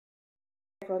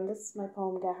everyone, this is my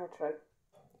poem Get Her Through.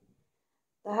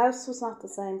 The house was not the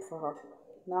same for her,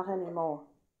 not anymore,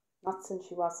 not since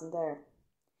she wasn't there.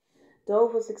 Though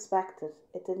it was expected,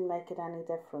 it didn't make it any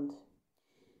different.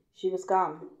 She was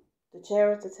gone. The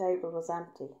chair at the table was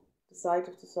empty. The side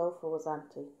of the sofa was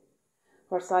empty.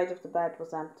 Her side of the bed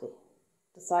was empty.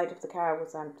 The side of the car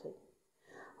was empty.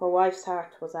 Her wife's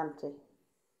heart was empty.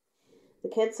 The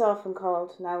kids often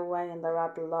called, now away in their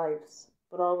adult lives,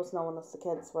 but always known as the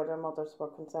kids where their mothers were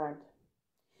concerned.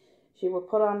 She would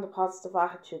put on the positive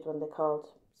attitude when they called,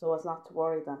 so as not to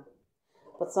worry them.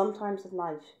 But sometimes at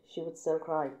night, she would still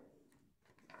cry.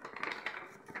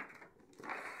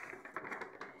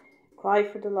 Cry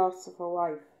for the loss of her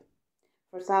wife,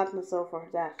 for sadness over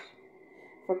her death,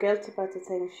 for guilt about the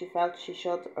things she felt she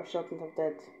should or shouldn't have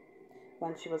did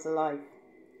when she was alive.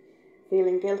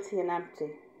 Feeling guilty and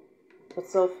empty, but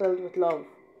so filled with love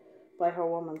by her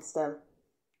woman still.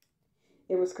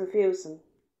 It was confusing,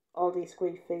 all these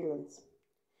grief feelings.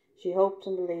 She hoped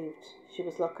and believed she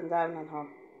was looking down on her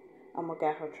and would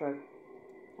get her through.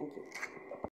 Thank you.